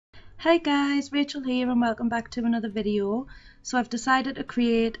Hey guys, Rachel here and welcome back to another video. So I've decided to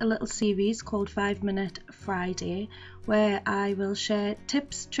create a little series called 5 Minute Friday where I will share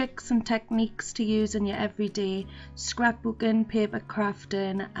tips, tricks and techniques to use in your everyday scrapbooking, paper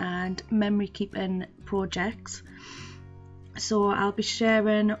crafting and memory keeping projects. So I'll be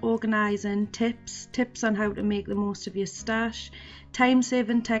sharing organising tips on how to make the most of your stash,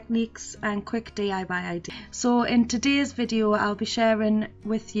 time-saving techniques and quick DIY ideas. So in today's video I'll be sharing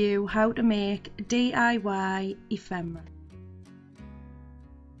with you how to make DIY ephemera.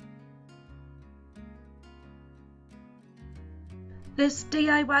 This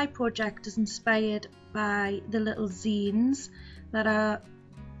DIY project is inspired by the little zines that are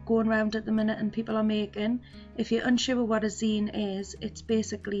going around at the minute and people are making. If you're unsure what a zine is, it's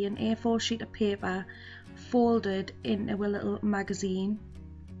basically an A4 sheet of paper folded into a little magazine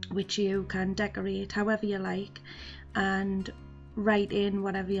which you can decorate however you like and write in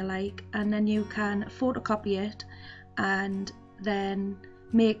whatever you like, and then you can photocopy it and then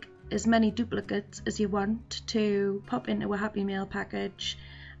make as many duplicates as you want to pop into a Happy Mail package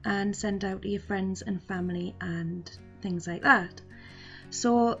and send out to your friends and family and things like that.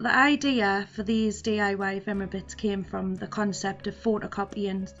 So the idea for these DIY ephemera bits came from the concept of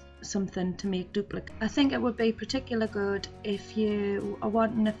photocopying something to make duplicates. I think it would be particularly good if you are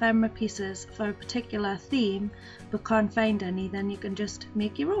wanting ephemera pieces for a particular theme but can't find any, then you can just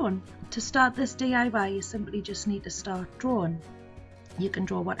make your own. To start this DIY you simply just need to start drawing. You can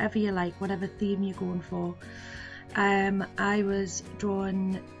draw whatever you like, whatever theme you're going for. I was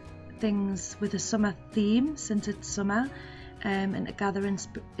drawing things with a summer theme since it's summer. And to gather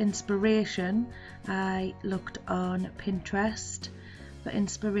inspiration I looked on Pinterest for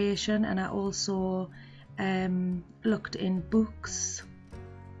inspiration, and I also looked in books,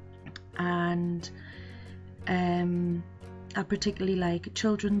 and I particularly like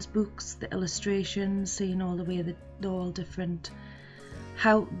children's books, the illustrations, seeing all the way that they're all different,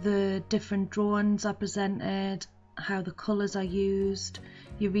 how the different drawings are presented, how the colours are used.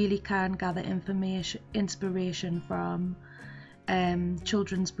 You really can gather inspiration from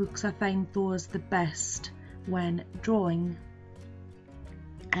children's books. I find those the best when drawing.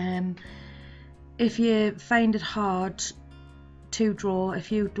 If you find it hard to draw,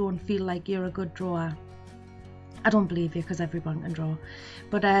 if you don't feel like you're a good drawer, I don't believe you because everyone can draw,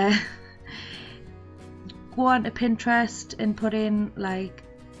 but go on to Pinterest and put in like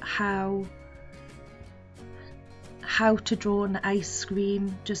how to draw an ice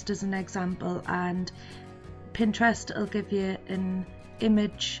cream just as an example, and Pinterest will give you an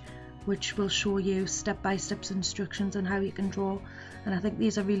image which will show you step-by-step instructions on how you can draw, and I think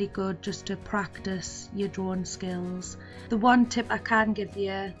these are really good just to practice your drawing skills. The one tip I can give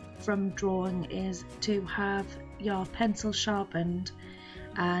you from drawing is to have your pencil sharpened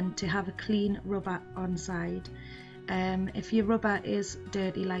and to have a clean rubber on side. If your rubber is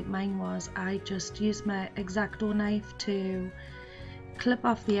dirty like mine was, I just use my X-Acto knife to clip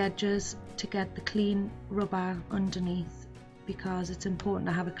off the edges to get the clean rubber underneath, because it's important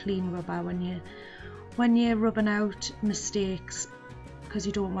to have a clean rubber when you're rubbing out mistakes, because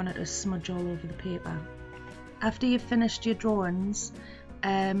you don't want it to smudge all over the paper. After you've finished your drawings,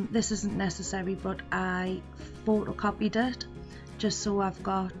 this isn't necessary, but I photocopied it just so I've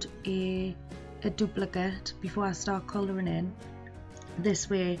got a duplicate before I start colouring in. This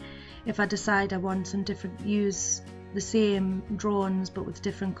way, if I decide I want some different, use the same drawings but with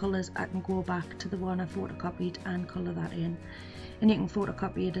different colours, I can go back to the one I photocopied and colour that in. And you can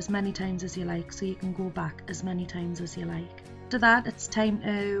photocopy it as many times as you like, so you can go back as many times as you like. After that, it's time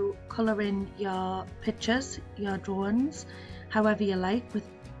to colour in your pictures, your drawings, however you like,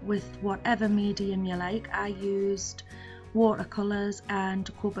 with whatever medium you like. I used watercolours and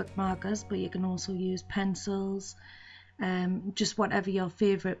Copic markers, but you can also use pencils, just whatever your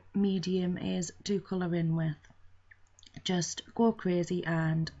favourite medium is to colour in with. Just go crazy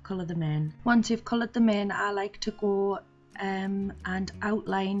and colour them in. Once you've coloured them in, I like to go and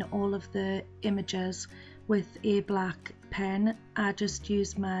outline all of the images with a black pen. I just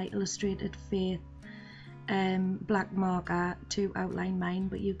use my Illustrated Faith black marker to outline mine,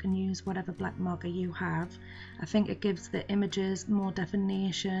 but you can use whatever black marker you have. I think it gives the images more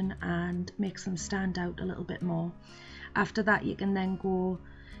definition and makes them stand out a little bit more. After that, you can then go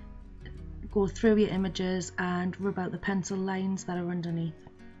through your images and rub out the pencil lines that are underneath,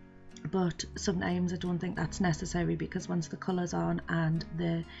 but sometimes I don't think that's necessary, because once the colours on and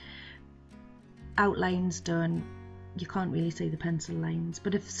the outline's done, you can't really see the pencil lines.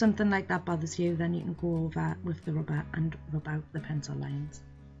 But if something like that bothers you, then you can go over with the rubber and rub out the pencil lines.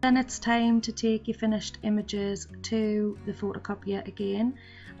 Then it's time to take your finished images to the photocopier again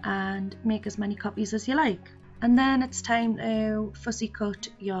and make as many copies as you like. And then it's time to fussy cut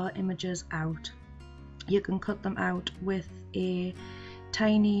your images out. You can cut them out with a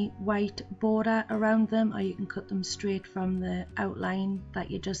tiny white border around them, or you can cut them straight from the outline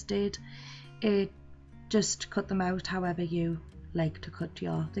that you just did. Just cut them out however you like to cut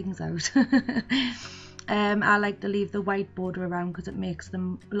your things out. I like to leave the white border around because it makes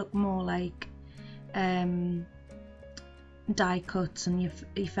them look more like die cuts and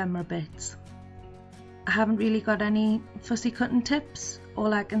ephemera bits. I haven't really got any fussy cutting tips.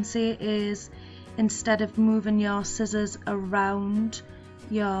 All I can say is, instead of moving your scissors around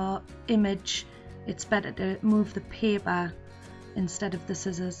your image, it's better to move the paper instead of the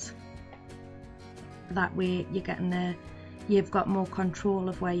scissors. That way you've got more control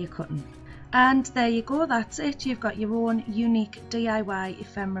of where you're cutting. And there you go, that's it. You've got your own unique DIY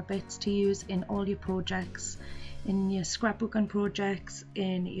ephemera bits to use in all your projects, in your scrapbooking projects,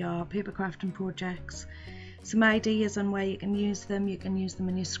 in your paper crafting projects. Some ideas on where you can use them. You can use them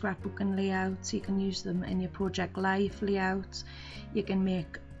in your scrapbooking layouts, you can use them in your project life layouts, you can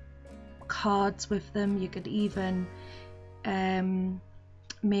make cards with them, you could even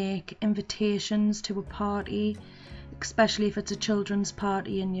make invitations to a party. Especially if it's a children's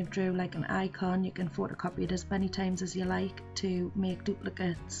party and you've drew like an icon, you can photocopy it as many times as you like to make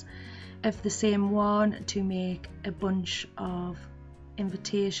duplicates of the same one, to make a bunch of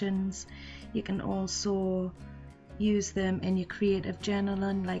invitations. You can also use them in your creative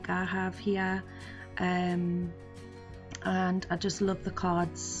journaling like I have here. And I just love the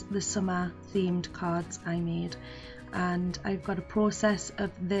cards, the summer themed cards I made. And I've got a process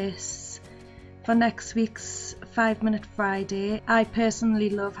of this for next week's 5-Minute Friday. I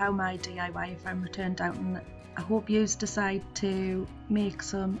personally love how my DIY ephemera turned out, and I hope you decide to make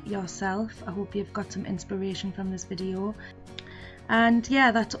some yourself. I hope you've got some inspiration from this video. And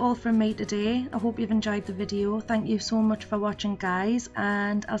yeah, that's all from me today. I hope you've enjoyed the video. Thank you so much for watching, guys,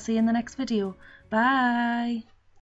 and I'll see you in the next video. Bye!